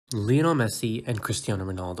Lionel Messi and Cristiano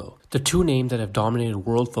Ronaldo, the two names that have dominated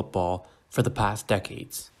world football for the past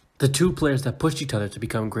decades. The two players that pushed each other to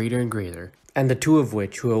become greater and greater, and the two of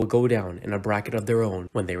which will go down in a bracket of their own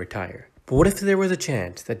when they retire. But what if there was a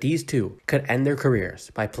chance that these two could end their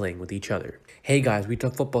careers by playing with each other? Hey guys, we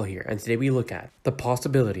talk football here, and today we look at the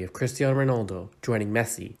possibility of Cristiano Ronaldo joining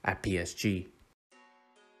Messi at PSG.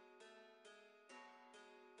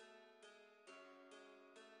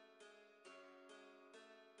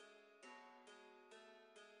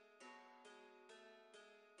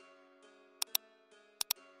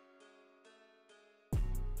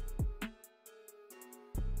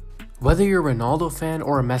 Whether you're a Ronaldo fan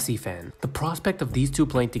or a Messi fan, the prospect of these two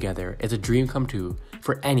playing together is a dream come true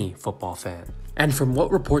for any football fan. And from what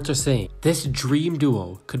reports are saying, this dream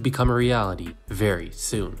duo could become a reality very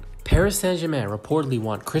soon. Paris Saint-Germain reportedly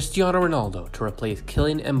want Cristiano Ronaldo to replace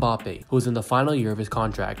Kylian Mbappe, who is in the final year of his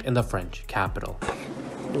contract in the French capital.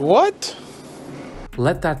 What?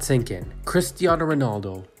 Let that sink in. Cristiano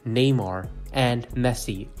Ronaldo, Neymar, and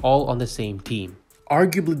Messi all on the same team.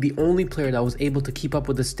 Arguably the only player that was able to keep up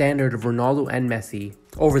with the standard of Ronaldo and Messi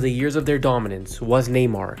over the years of their dominance was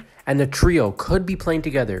Neymar, and the trio could be playing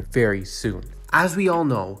together very soon. As we all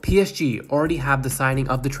know, PSG already have the signing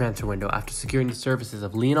of the transfer window after securing the services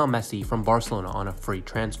of Lionel Messi from Barcelona on a free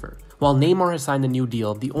transfer. While Neymar has signed a new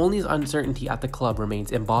deal, the only uncertainty at the club remains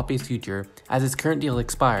Mbappe's future as his current deal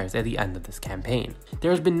expires at the end of this campaign. There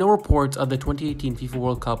has been no reports of the 2018 FIFA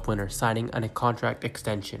World Cup winner signing a contract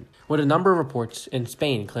extension, with a number of reports in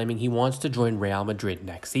Spain claiming he wants to join Real Madrid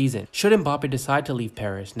next season. Should Mbappe decide to leave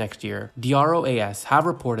Paris next year, the ROAS have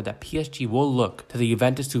reported that PSG will look to the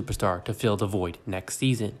Juventus superstar to fill the void next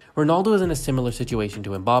season. Ronaldo is in a similar situation to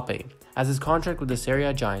Mbappe, as his contract with the Serie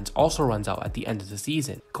A Giants also runs out at the end of the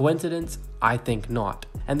season. Coincidence? I think not.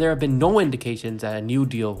 And there have been no indications that a new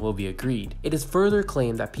deal will be agreed. It is further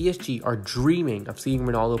claimed that PSG are dreaming of seeing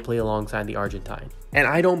Ronaldo play alongside the Argentine. And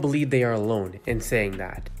I don't believe they are alone in saying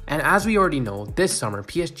that. And as we already know, this summer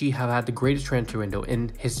PSG have had the greatest transfer window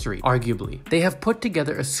in history, arguably. They have put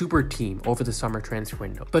together a super team over the summer transfer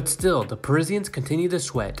window. But still, the Parisians continue to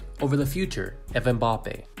sweat over the future of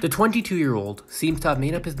Mbappe. The 22-year-old seems to have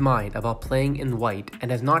made up his mind about playing in white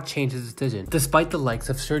and has not changed his decision, despite the likes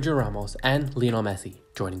of Sergio Ramos and Lionel Messi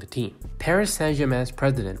joining the team. Paris Saint-Germain's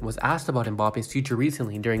president was asked about Mbappe's future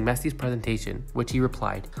recently during Messi's presentation, which he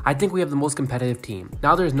replied, "I think we have the most competitive team.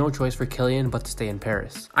 Now there is no choice for Kylian but to stay in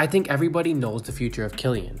Paris. I think everybody knows the future of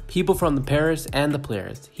Kylian. People from the Paris and the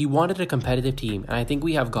players. He wanted a competitive team, and I think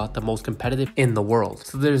we have got the most competitive in the world.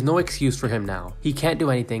 So there's no excuse for him now. He can't do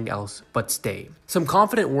anything else but stay." Some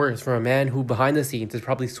confident words from a man who behind the scenes is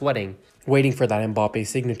probably sweating, waiting for that Mbappe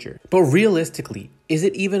signature. But realistically, is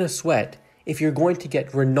it even a sweat if you're going to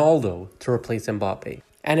get Ronaldo to replace Mbappe?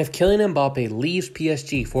 And if Kylian Mbappe leaves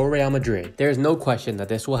PSG for Real Madrid, there is no question that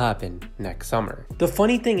this will happen next summer. The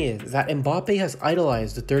funny thing is that Mbappe has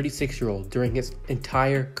idolized the 36-year-old during his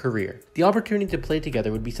entire career. The opportunity to play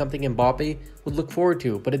together would be something Mbappe would look forward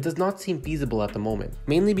to, but it does not seem feasible at the moment.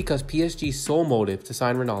 Mainly because PSG's sole motive to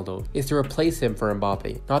sign Ronaldo is to replace him for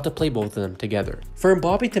Mbappe, not to play both of them together. For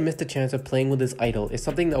Mbappe to miss the chance of playing with his idol is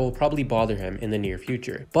something that will probably bother him in the near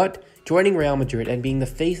future. But joining Real Madrid and being the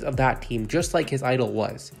face of that team just like his idol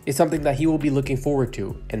was, is something that he will be looking forward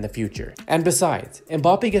to in the future. And besides,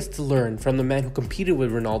 Mbappe gets to learn from the man who competed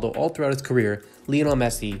with Ronaldo all throughout his career, Lionel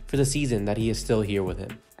Messi, for the season that he is still here with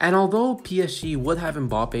him. And although PSG would have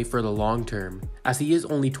Mbappe for the long term, as he is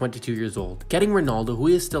only 22 years old, getting Ronaldo, who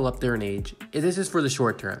is still up there in age, this is for the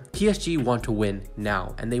short term. PSG want to win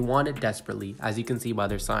now, and they want it desperately, as you can see by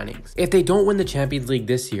their signings. If they don't win the Champions League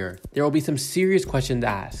this year, there will be some serious questions to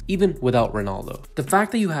ask, even without Ronaldo. The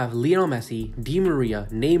fact that you have Lionel Messi, Di Maria,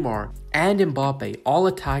 Neymar, and Mbappe all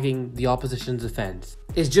attacking the opposition's defense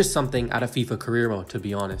is just something out of FIFA career mode, to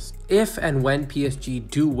be honest. If and when PSG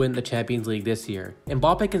do win the Champions League this year,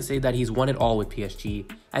 Mbappe can say that he's won it all with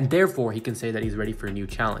PSG, and therefore he can say that he's ready for a new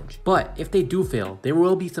challenge. But if they do fail, there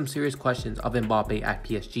will be some serious questions of Mbappe at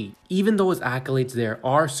PSG. Even though his accolades there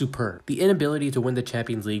are superb, the inability to win the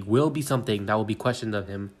Champions League will be something that will be questioned of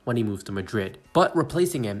him when he moves to Madrid. But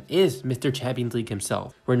replacing him is Mr. Champions League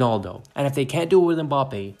himself, Ronaldo. And if they can't do it with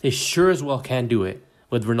Mbappe, they sure as well can do it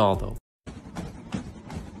with Ronaldo.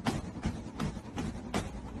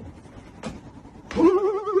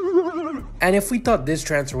 And if we thought this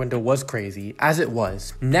transfer window was crazy, as it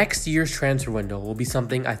was, next year's transfer window will be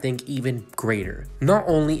something I think even greater. Not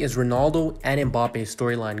only is Ronaldo and Mbappe's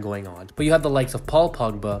storyline going on, but you have the likes of Paul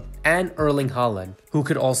Pogba and Erling Haaland, who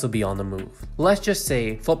could also be on the move. Let's just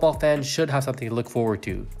say football fans should have something to look forward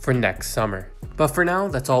to for next summer. But for now,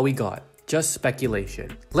 that's all we got. just speculation.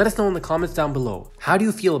 Let us know in the comments down below. How do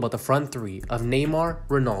you feel about the front three of Neymar,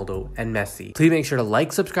 Ronaldo, and Messi? Please make sure to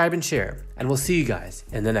like, subscribe, and share, and we'll see you guys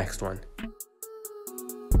in the next one.